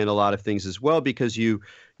understand a lot of things as well, because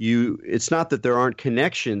it's not that there aren't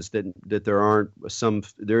connections, that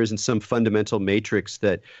there isn't some fundamental matrix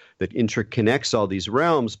that interconnects all these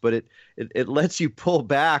realms, but it lets you pull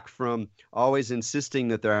back from always insisting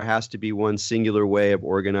that there has to be one singular way of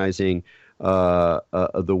organizing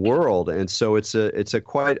the world. And so it's a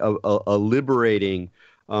quite a liberating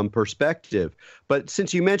perspective. But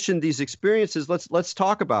since you mentioned these experiences, let's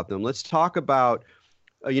talk about them. Let's talk about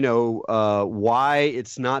why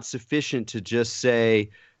it's not sufficient to just say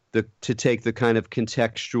to take the kind of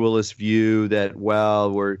contextualist view that,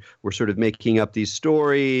 well, we're sort of making up these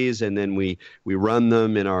stories and then we run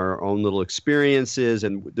them in our own little experiences,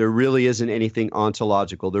 and there really isn't anything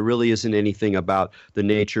ontological. There really isn't anything about the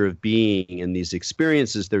nature of being in these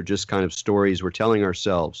experiences. They're just kind of stories we're telling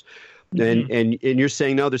ourselves. Mm-hmm. And you're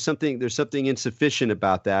saying, no, there's something insufficient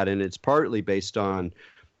about that, and it's partly based on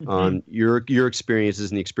your experiences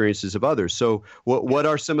and the experiences of others. So what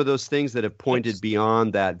are some of those things that have pointed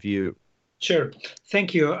beyond that view? Sure.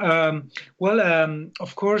 Thank you.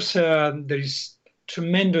 Of course, there is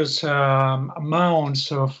tremendous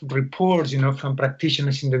amounts of reports, from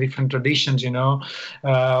practitioners in the different traditions,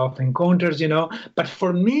 of encounters, But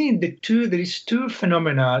for me, there is two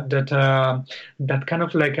phenomena that kind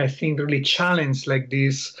of like, I think, really challenge like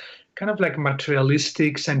this kind of like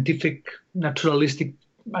materialistic, scientific, naturalistic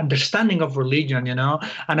understanding of religion, and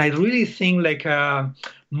I really think like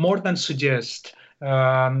more than suggest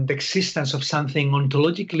the existence of something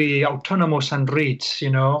ontologically autonomous and rich,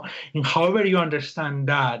 in however you understand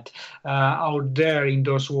that out there in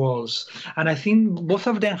those walls. And I think both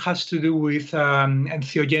of them has to do with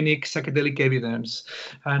entheogenic psychedelic evidence.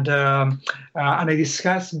 And I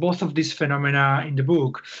discuss both of these phenomena in the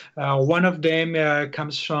book. One of them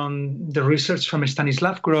comes from the research from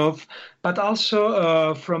Stanislav Grof, but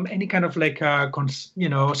also from any kind of like,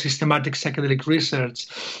 systematic psychedelic research,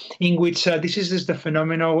 in which this is the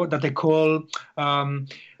phenomenon that they call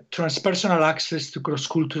transpersonal access to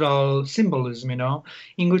cross-cultural symbolism,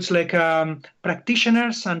 in which like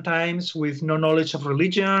practitioners sometimes with no knowledge of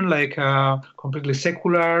religion, like completely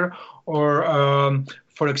secular, or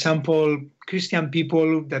for example, Christian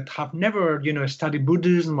people that have never, studied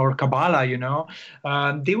Buddhism or Kabbalah,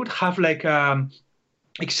 they would have like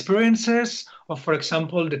experiences of, for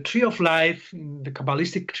example, the Tree of Life, the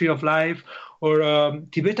Kabbalistic Tree of Life, or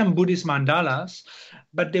Tibetan Buddhist mandalas,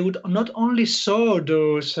 but they would not only saw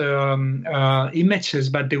those images,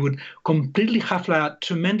 but they would completely have a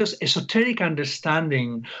tremendous esoteric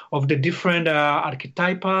understanding of the different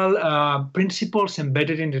archetypal principles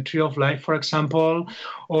embedded in the Tree of Life, for example,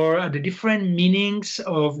 or the different meanings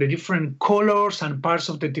of the different colors and parts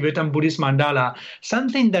of the Tibetan Buddhist mandala,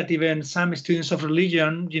 something that even some students of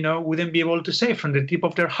religion, wouldn't be able to say from the tip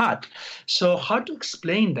of their hat. So how to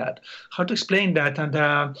explain that?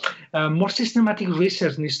 And more systematic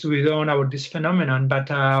research needs to be done about this phenomenon. But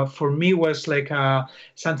for me, was like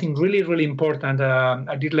something really, really important.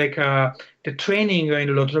 I did like the training in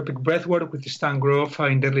holotropic breathwork with Stan Grof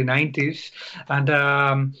in the early 90s,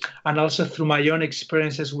 and also through my own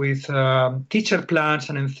experiences with teacher plants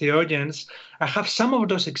and entheogens, I have some of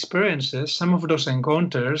those experiences, some of those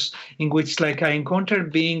encounters in which like I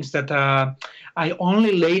encountered beings that I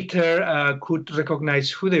only later could recognize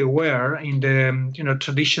who they were in the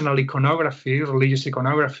traditional iconography, religious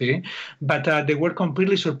iconography, but they were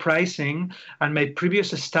completely surprising, and my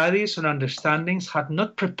previous studies and understandings had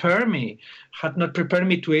not prepared me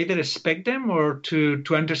to either expect them or to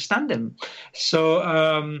understand them. So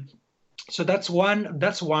that's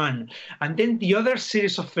one. And then the other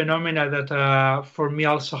series of phenomena that for me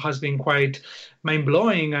also has been quite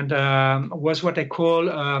mind-blowing and was what I call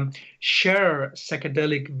share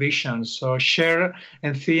psychedelic visions, so share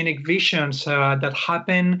entheogenic visions that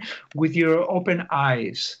happen with your open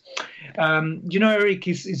eyes. Eric,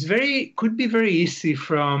 could be very easy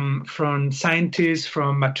from scientists,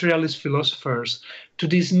 from materialist philosophers to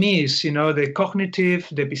dismiss, the cognitive,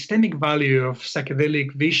 the epistemic value of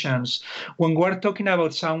psychedelic visions when we're talking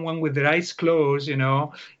about someone with their eyes closed, in an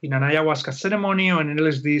ayahuasca ceremony or an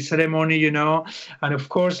LSD ceremony, and of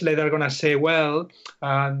course they're going to say, well,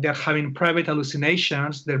 they're having private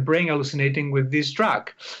hallucinations, their brain hallucinating with this drug.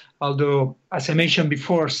 Although, as I mentioned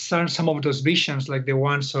before, some of those visions, like the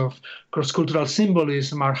ones of cross-cultural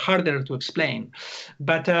symbolism, are harder to explain.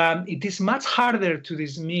 But it is much harder to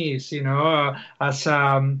dismiss, as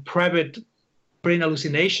private brain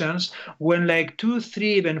hallucinations when like 2,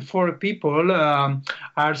 3, even 4 people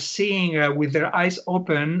are seeing with their eyes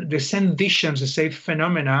open the same visions, the same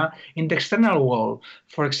phenomena in the external world.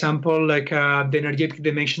 For example, like the energetic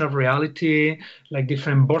dimension of reality, like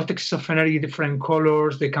different vortexes of energy, different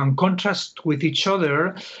colors, they can contrast with each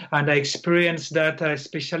other. And I experienced that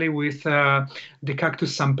especially with the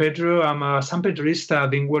cactus San Pedro. I'm a San Pedrista. I've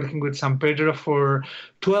been working with San Pedro for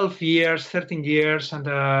 12 years, 13 years, and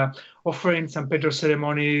offering San Pedro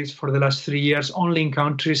ceremonies for the last 3 years, only in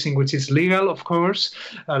countries in which it's legal, of course,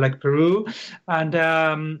 like Peru. And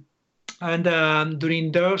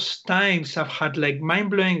during those times, I've had like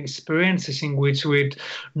mind-blowing experiences in which with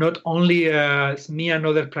not only me and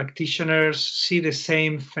other practitioners see the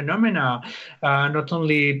same phenomena, not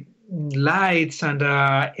only lights and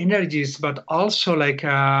energies, but also like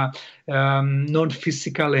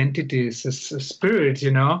non-physical entities, spirits,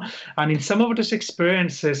 And in some of those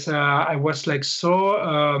experiences, I was like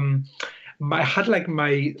I had like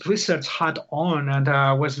my research hat on, and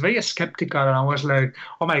I was very skeptical, and I was like,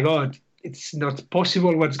 oh my God, it's not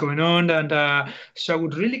possible what's going on. And so I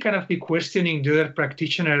would really kind of be questioning the other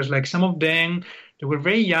practitioners, like some of them, they were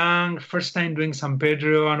very young, first time doing San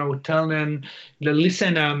Pedro, and I would tell them,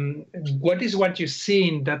 listen, what is what you see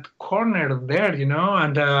in that corner there,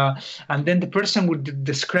 and then the person would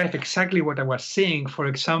describe exactly what I was seeing. For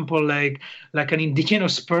example, like an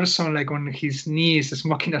indigenous person, like on his knees,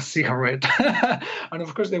 smoking a cigarette. And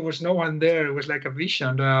of course, there was no one there. It was like a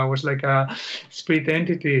vision. It was like a spirit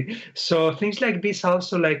entity. So things like this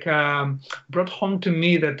also like brought home to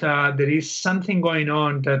me that there is something going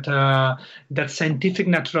on that scientific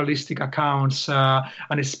naturalistic accounts,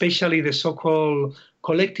 and especially the so-called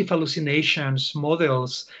collective hallucinations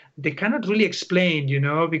models, they cannot really explain,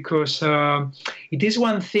 because it is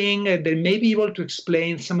one thing they may be able to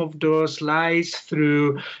explain some of those lies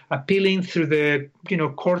through appealing through the,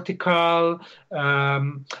 cortical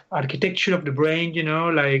architecture of the brain,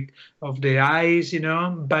 like of the eyes,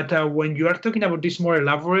 But when you are talking about these more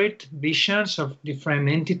elaborate visions of different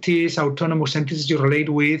entities, autonomous entities you relate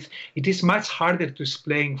with, it is much harder to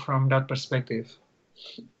explain from that perspective.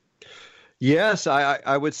 Yes,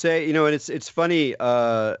 I would say, and it's funny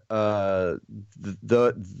that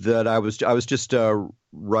I was just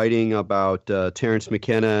writing about Terence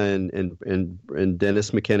McKenna and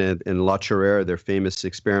Dennis McKenna and La Chorrera, their famous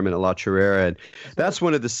experiment at La Chorrera, and that's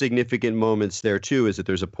one of the significant moments there too. Is that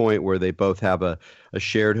there's a point where they both have a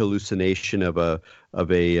shared hallucination of a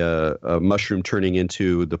mushroom turning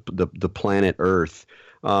into the planet Earth.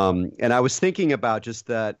 And I was thinking about just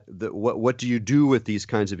what do you do with these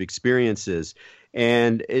kinds of experiences?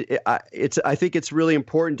 And I think it's really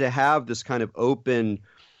important to have this kind of open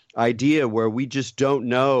idea where we just don't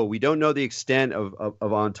know. We don't know the extent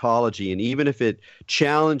of ontology. And even if it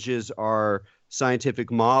challenges our scientific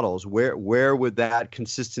models, where would that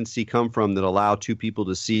consistency come from that allow two people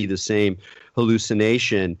to see the same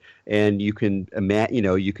hallucination? And you can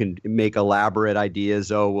you can make elaborate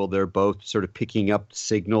ideas. Oh, well, they're both sort of picking up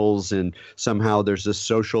signals, and somehow there's a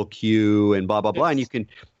social cue, and blah blah blah. And you can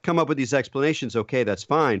come up with these explanations. Okay, that's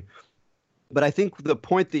fine. But I think the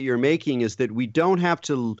point that you're making is that we don't have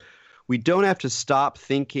to stop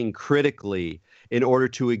thinking critically in order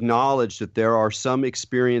to acknowledge that there are some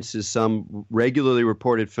experiences, some regularly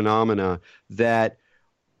reported phenomena that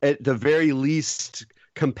at the very least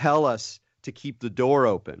compel us to keep the door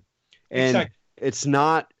open. And exactly. It's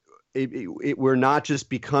not, we're not just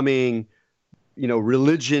becoming,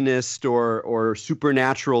 religionist or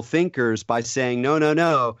supernatural thinkers by saying,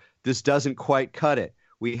 no, this doesn't quite cut it.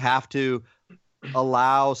 We have to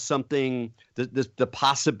allow something, the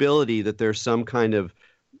possibility that there's some kind of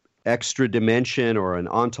extra dimension or an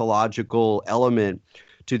ontological element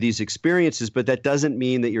to these experiences, but that doesn't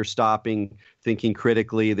mean that you're stopping thinking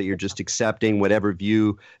critically, that you're just accepting whatever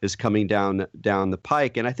view is coming down the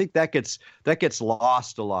pike. And I think that gets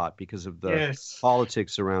lost a lot because of the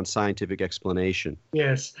politics around scientific explanation.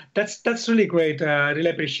 Yes, that's really great. I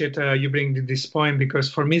really appreciate you bringing this point, because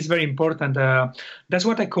for me it's very important. That's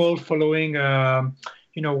what I call following,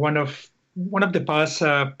 one of the past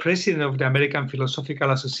president of the American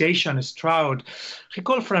Philosophical Association, Stroud. He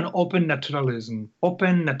called for an open naturalism.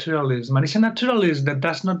 And it's a naturalism that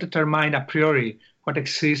does not determine a priori what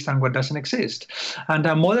exists and what doesn't exist. And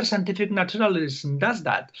modern scientific naturalism does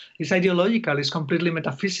that. It's ideological, it's completely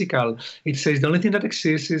metaphysical. It says the only thing that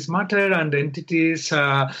exists is matter and entities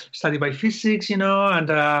studied by physics, and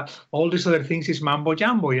all these other things is mambo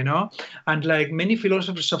jumbo, And like many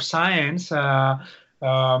philosophers of science,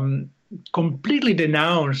 completely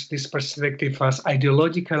denounce this perspective as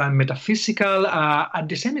ideological and metaphysical at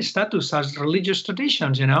the same status as religious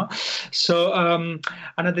traditions, So, and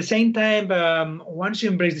at the same time, once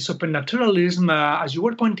you embrace this open naturalism, as you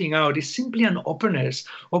were pointing out, it's simply an openness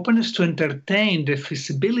to entertain the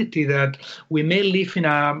feasibility that we may live in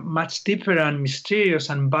a much deeper and mysterious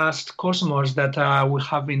and vast cosmos that we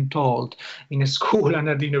have been told in school and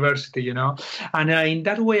at the university, And in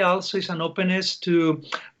that way also is an openness to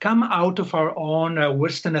come out of our own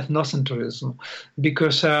Western ethnocentrism,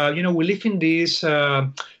 because we live in this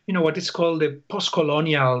what is called the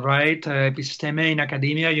post-colonial, right, episteme in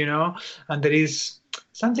academia, and there is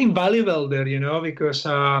something valuable there, because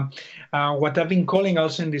what I've been calling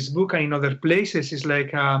also in this book and in other places is like,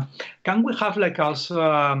 can we have like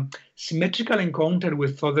also symmetrical encounter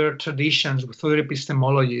with other traditions, with other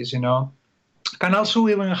epistemologies, Can also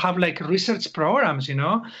even have like research programs,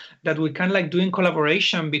 that we can like do in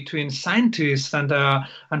collaboration between scientists and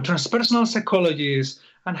transpersonal psychologists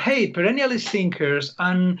and perennialist thinkers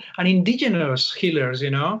and indigenous healers,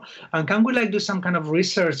 And can we like do some kind of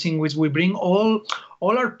research in which we bring all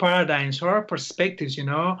our paradigms, all our perspectives,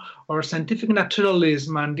 or scientific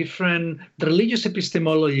naturalism and different religious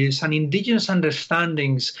epistemologies and indigenous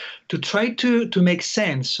understandings to try to make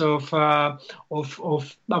sense of a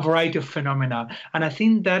variety of phenomena. And I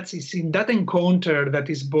think it's in that encounter that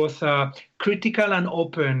is both critical and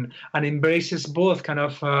open and embraces both kind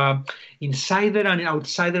of insider and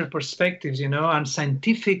outsider perspectives, and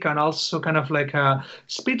scientific and also kind of like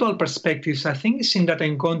spiritual perspectives. I think it's in that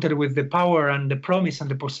encounter with the power and the promise and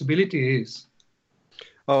the possibility is.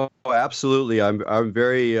 Oh, absolutely. I'm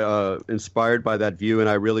very inspired by that view, and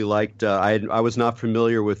I really liked. I was not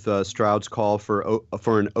familiar with Stroud's call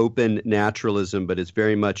for an open naturalism, but it's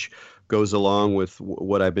very much goes along with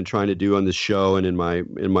what I've been trying to do on this show and in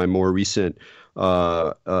my more recent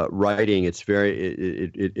writing. It's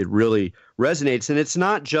it really resonates, and it's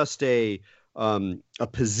not just a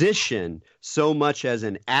position so much as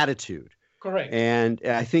an attitude. Correct. And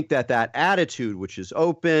I think that attitude, which is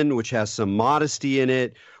open, which has some modesty in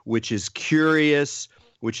it, which is curious,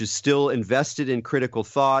 which is still invested in critical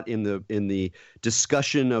thought, in the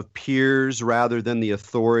discussion of peers rather than the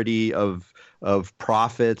authority of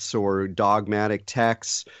prophets or dogmatic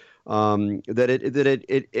texts, that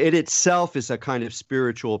it itself is a kind of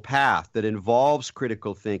spiritual path that involves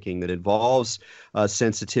critical thinking, that involves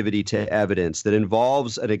sensitivity to evidence, that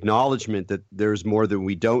involves an acknowledgement that there's more that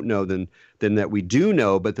we don't know than that we do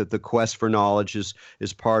know, but that the quest for knowledge is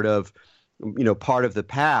part of the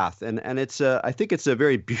path. And I think it's a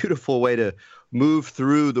very beautiful way to move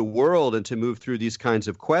through the world and to move through these kinds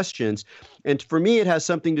of questions. And for me, it has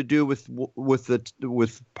something to do with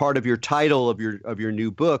part of your title of your new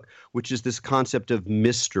book, which is this concept of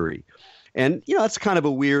mystery. And that's kind of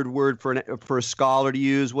a weird word for a scholar to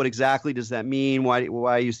use. What exactly does that mean? Why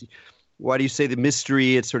do you say the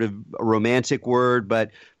mystery? It's sort of a romantic word,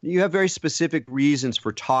 but you have very specific reasons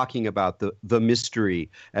for talking about the mystery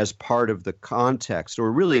as part of the context, or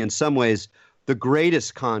really in some ways the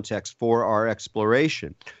greatest context for our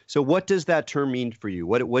exploration. So what does that term mean for you?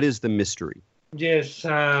 What is the mystery? Yes,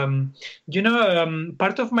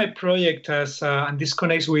 part of my project, and this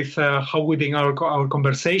connects with how we began our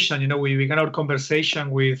conversation. We began our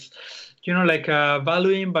conversation with,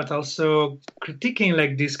 valuing, but also critiquing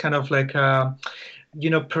like this kind of like,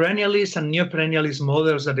 perennialist and neo-perennialist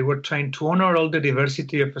models that they were trying to honor all the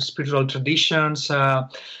diversity of spiritual traditions.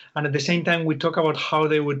 And at the same time, we talk about how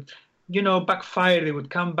they would backfire, they would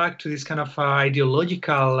come back to this kind of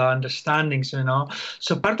ideological understandings,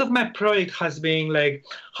 So part of my project has been like,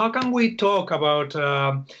 how can we talk about,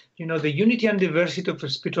 the unity and diversity of a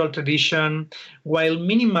spiritual tradition, while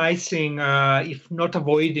minimizing, if not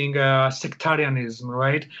avoiding, sectarianism,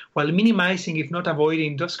 right? While minimizing, if not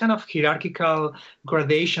avoiding, those kind of hierarchical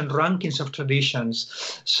gradation rankings of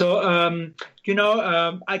traditions. So,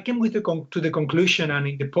 I came to the conclusion, and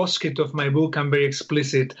in the postscript of my book, I'm very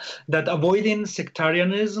explicit that avoiding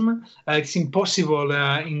sectarianism it's impossible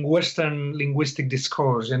in Western linguistic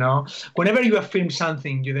discourse. Whenever you affirm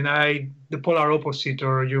something, you deny the polar opposite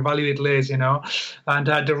or you value it less. And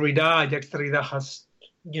Jacques Derrida has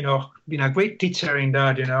been a great teacher in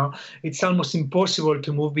that. It's almost impossible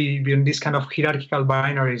to move beyond these kind of hierarchical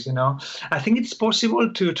binaries. I think it's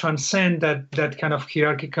possible to transcend that kind of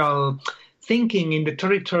hierarchical thinking in the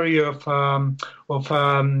territory of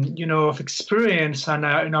experience and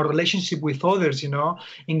in our relationship with others, in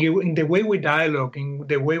the way we dialogue, in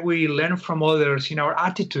the way we learn from others, in our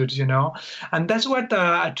attitudes, and that's what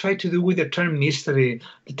I try to do with the term mystery.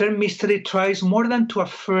 The term mystery tries more than to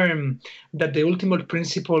affirm that the ultimate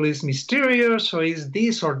principle is mysterious or is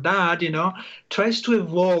this or that, tries to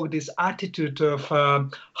evoke this attitude of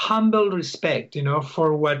humble respect,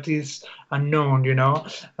 for what is unknown,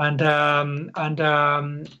 and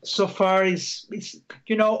so far it's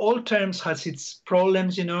all terms has its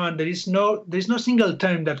problems, and there's no single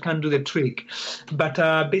term that can do the trick. But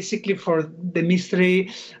basically, for the mystery,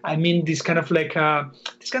 I mean this kind of like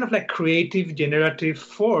creative, generative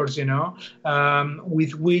force,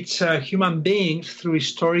 with which human beings, through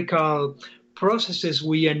historical processes,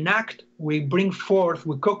 we bring forth,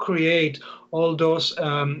 we co-create all those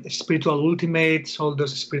spiritual ultimates, all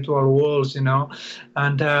those spiritual worlds, and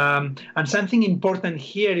something important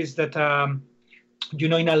here is that,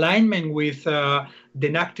 in alignment with the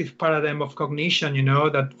enactive paradigm of cognition,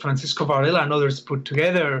 that Francisco Varela and others put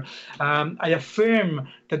together, I affirm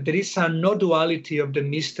that there is a no duality of the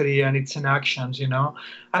mystery and its enactions,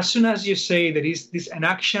 As soon as you say there is these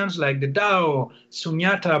enactions like the Tao,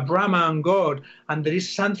 Sunyata, Brahma, and God, and there is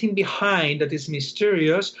something behind that is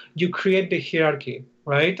mysterious, you create the hierarchy,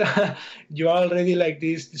 right? You are already like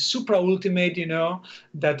this supra-ultimate,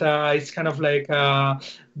 that it's kind of like,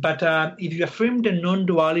 but if you affirm the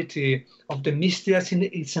non-duality of the mysterious in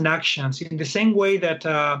its enactions, in the same way that,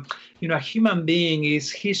 a human being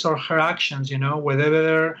is his or her actions, whether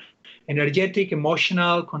they're energetic,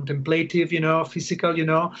 emotional, contemplative, physical,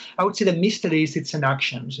 I would say the mystery is its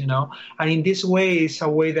enactions, and in this way, it's a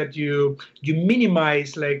way that you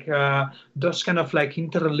minimize like those kind of like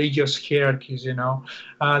interreligious hierarchies,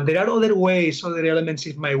 There are other ways, other elements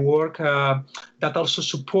in my work that also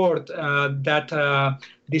support that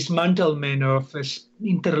dismantlement of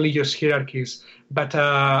interreligious hierarchies, but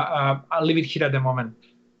I'll leave it here at the moment.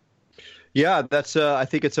 Yeah, that's. I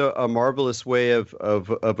think it's a marvelous way of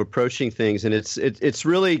approaching things, and it's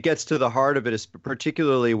really gets to the heart of it,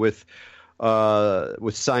 particularly with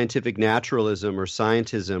scientific naturalism or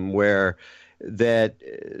scientism, where that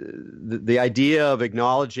the idea of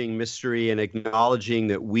acknowledging mystery and acknowledging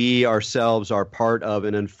that we ourselves are part of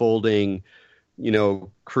an unfolding,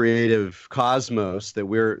 creative cosmos, that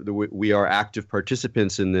we are active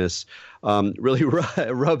participants in this, really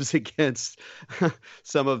rubs against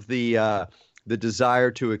some of the desire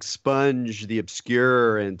to expunge the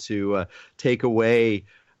obscure and to take away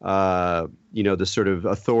the sort of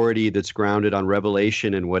authority that's grounded on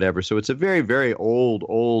revelation and whatever. So it's a very, very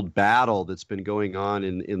old battle that's been going on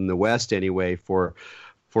in the West anyway for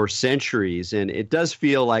centuries, and it does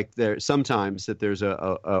feel like sometimes that there's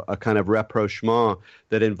a kind of rapprochement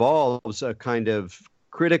that involves a kind of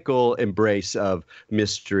critical embrace of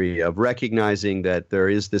mystery, of recognizing that there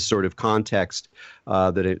is this sort of context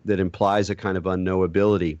that implies a kind of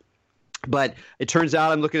unknowability. But it turns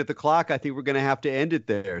out, I'm looking at the clock, I think we're going to have to end it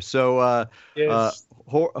there. So, yes.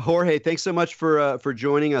 Jorge, thanks so much for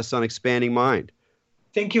joining us on Expanding Mind.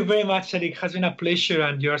 Thank you very much, Eric. It has been a pleasure,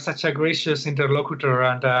 and you're such a gracious interlocutor,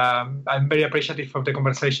 and I'm very appreciative of the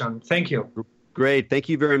conversation. Thank you. Great. Thank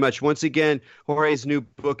you very much. Once again, Jorge's new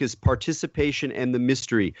book is Participation and the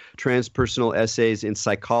Mystery, Transpersonal Essays in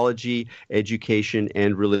Psychology, Education,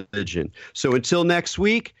 and Religion. So until next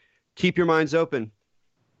week, keep your minds open.